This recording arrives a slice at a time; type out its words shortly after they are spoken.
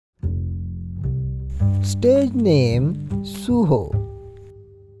Stage name Suho.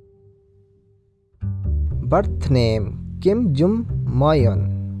 Birth name Kimjunmyeon.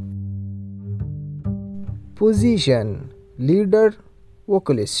 Position leader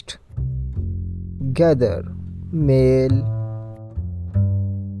vocalist. Gender male.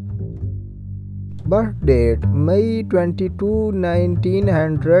 Birth date May 22,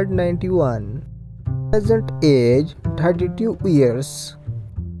 1991. Present age 32 years.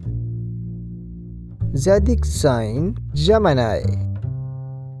 Zodiac sign Gemini.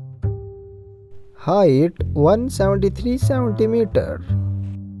 Height 173 cm.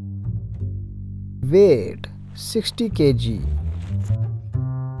 Weight 60 kg.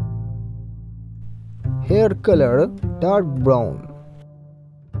 Hair color dark brown.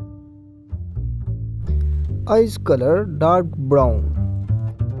 Eyes color dark brown.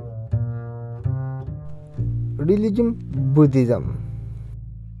 Religion Buddhism.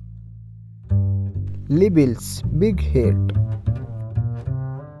 Labels big head.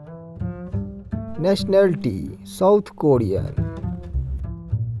 Nationality South Korean.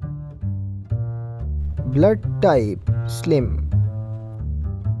 Blood type slim.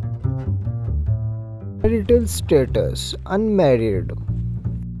 Marital status unmarried.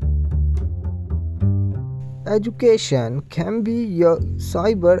 Education can be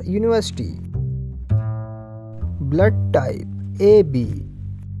cyber university. Blood type AB.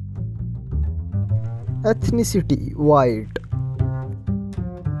 Ethnicity white.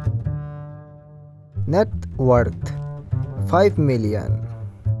 Net worth 5 million.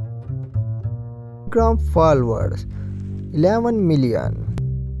 Instagram followers 11 million.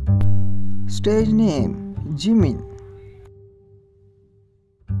 Stage name Jimin.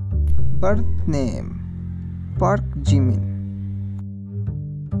 Birth name Park Jimin.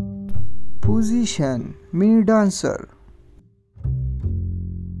 Position mini dancer.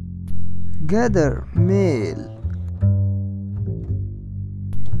 Gender male.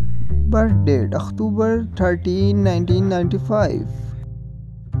 Birth date October 13, 1995.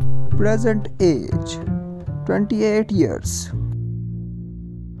 Present age 28 years.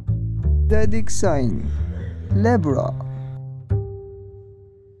 Zodiac sign Libra.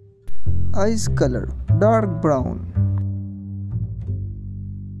 Eyes color dark brown.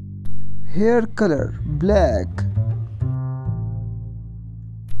 Hair color black.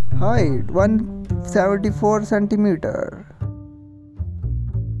 Height 174 cm.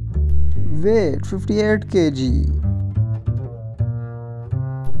 Weight 58 kg.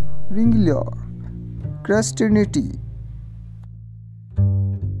 Ringlear Christianity.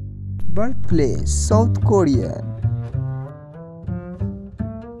 Birthplace South Korean.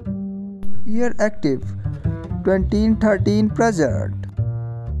 Year active 2013 present.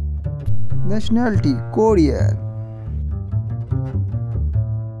 Nationality Korean.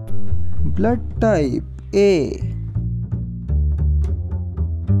 Blood type A.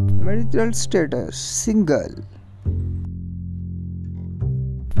 Marital status single.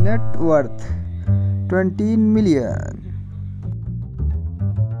 Net worth 20 million.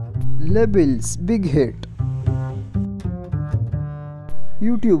 Labels big hit.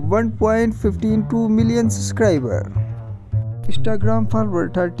 YouTube 1.152 million subscriber. Instagram follower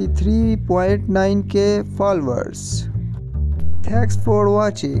 33.9k followers. Thanks for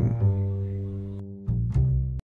watching.